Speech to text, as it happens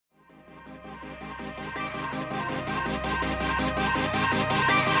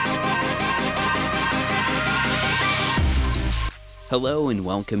Hello and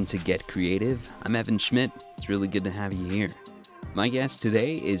welcome to Get Creative. I'm Evan Schmidt. It's really good to have you here. My guest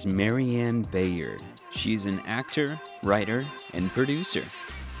today is Marianne Bayard. She's an actor, writer, and producer.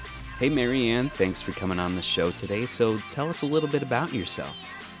 Hey Marianne, thanks for coming on the show today. So tell us a little bit about yourself.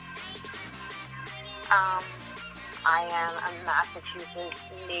 I am a Massachusetts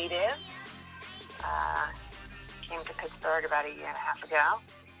native. Came to Pittsburgh about a year and a half ago.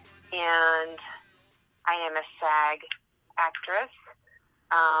 And I am a SAG actress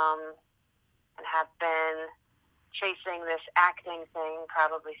and have been chasing this acting thing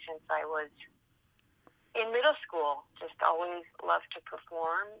probably since I was in middle school. Just always loved to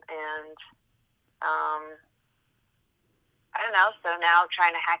perform, and I don't know, so now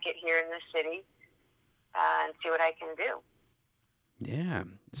trying to hack it here in this city and see what I can do. Yeah.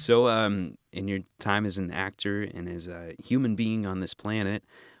 So in your time as an actor and as a human being on this planet,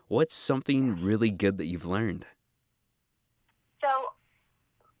 what's something really good that you've learned? So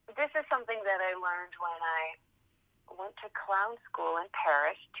this is something that I learned when I went to clown school in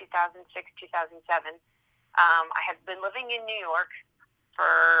Paris, 2006, 2007. I had been living in New York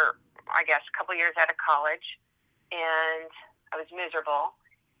for, I guess, a couple years out of college, and I was miserable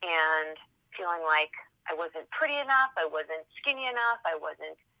and feeling like I wasn't pretty enough, I wasn't skinny enough, I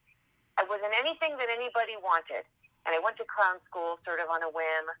wasn't anything that anybody wanted. And I went to clown school sort of on a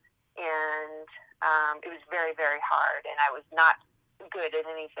whim, and it was very, very hard, and I was not good at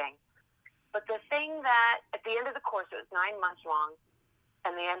anything. But the thing that, at the end of the course, it was 9 months long,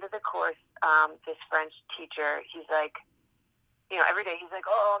 and the end of the course, this French teacher, he's like, every day he's like,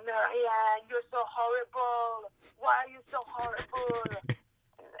 "Oh, Marianne, you're so horrible. Why are you so horrible?" And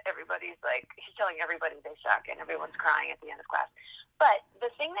everybody's like, he's telling everybody they suck, and everyone's crying at the end of class. But the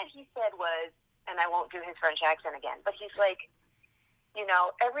thing that he said was, and I won't do his French accent again, but he's like,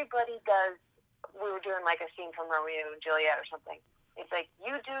 everybody does, we were doing like a scene from Romeo and Juliet or something. It's like,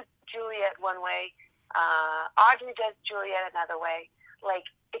 you do Juliet one way, Audrey does Juliet another way. Like,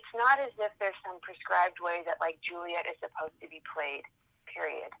 it's not as if there's some prescribed way that, like, Juliet is supposed to be played,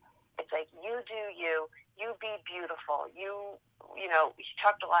 period. It's like, you do you be beautiful. He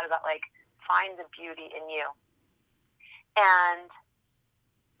talked a lot about, like, find the beauty in you. And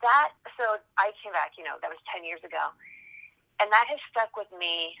so I came back, that was 10 years ago. And that has stuck with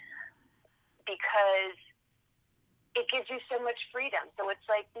me because it gives you so much freedom. So it's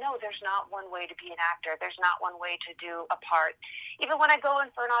like, no, there's not one way to be an actor. There's not one way to do a part. Even when I go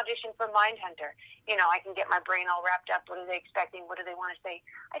in for an audition for Mindhunter, I can get my brain all wrapped up. What are they expecting? What do they want to say?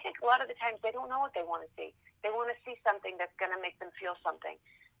 I think a lot of the times they don't know what they want to see. They want to see something that's going to make them feel something.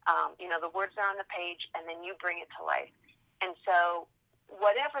 The words are on the page, and then you bring it to life. And so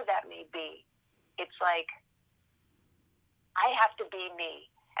whatever that may be, it's like, I have to be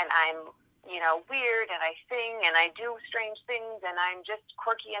me, and I'm weird, and I sing, and I do strange things, and I'm just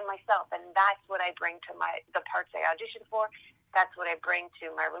quirky in myself, and that's what I bring to the parts I audition for. That's what I bring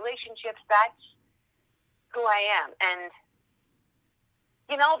to my relationships. That's who I am, and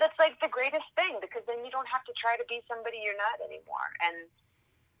that's like the greatest thing, because then you don't have to try to be somebody you're not anymore, and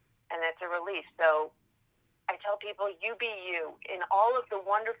it's a relief. So I tell people, you be you in all of the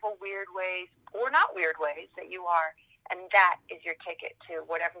wonderful, weird ways, or not weird ways that you are. And that is your ticket to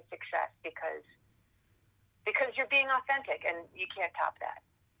whatever success, because you're being authentic, and you can't top that.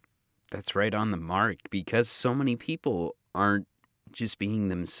 That's right on the mark, because so many people aren't just being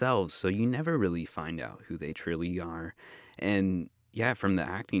themselves, so you never really find out who they truly are. And yeah, from the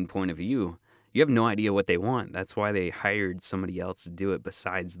acting point of view, you have no idea what they want. That's why they hired somebody else to do it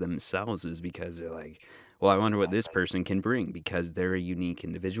besides themselves, is because they're like, well, I wonder what this person can bring, because they're a unique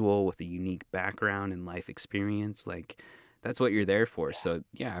individual with a unique background and life experience. Like, that's what you're there for. So,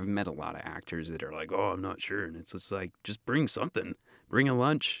 yeah, I've met a lot of actors that are like, oh, I'm not sure. And it's just like, just bring something. Bring a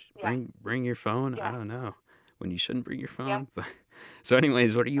lunch. Yeah. Bring your phone. Yeah. I don't know. When you shouldn't bring your phone. Yeah. But so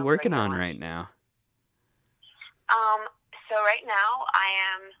anyways, what are you Don't working bring your on lunch. right now? So right now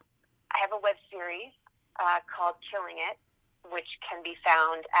I have a web series called Killing It, which can be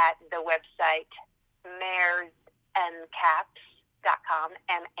found at the website maresncaps.com,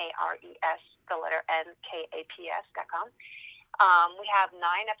 MARES, the letter NKAPS.com. We have 9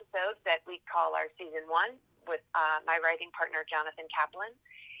 episodes that we call our season 1 with my writing partner, Jonathan Kaplan.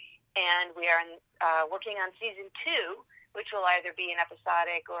 And we are working on season 2, which will either be an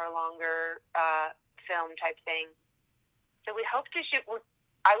episodic or a longer film type thing. So we hope to shoot,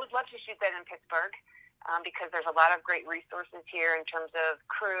 I would love to shoot that in Pittsburgh because there's a lot of great resources here in terms of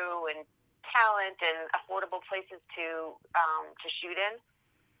crew and talent and affordable places to shoot in.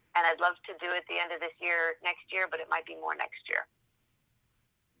 And I'd love to do it at the end of this year, next year, but it might be more next year.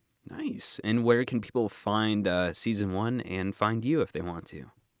 Nice. And where can people find season 1 and find you if they want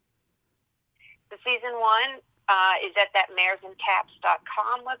to? The season 1 is at that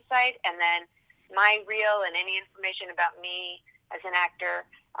maresandcaps.com website, and then my reel and any information about me as an actor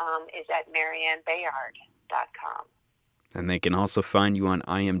is at mariannebayard.com. And they can also find you on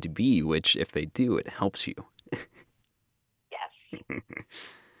IMDb, which, if they do, it helps you. Yes.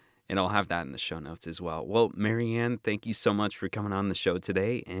 And I'll have that in the show notes as well. Well, Marianne, thank you so much for coming on the show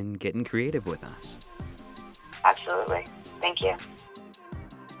today and getting creative with us. Absolutely. Thank you.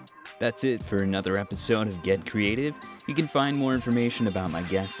 That's it for another episode of Get Creative. You can find more information about my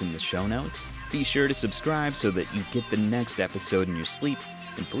guests in the show notes. Be sure to subscribe so that you get the next episode in your sleep,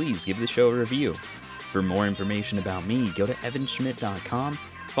 and please give the show a review. For more information about me, go to evanschmidt.com,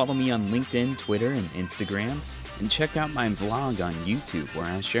 follow me on LinkedIn, Twitter, and Instagram, and check out my vlog on YouTube where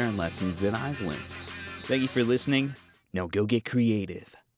I share lessons that I've learned. Thank you for listening. Now go get creative.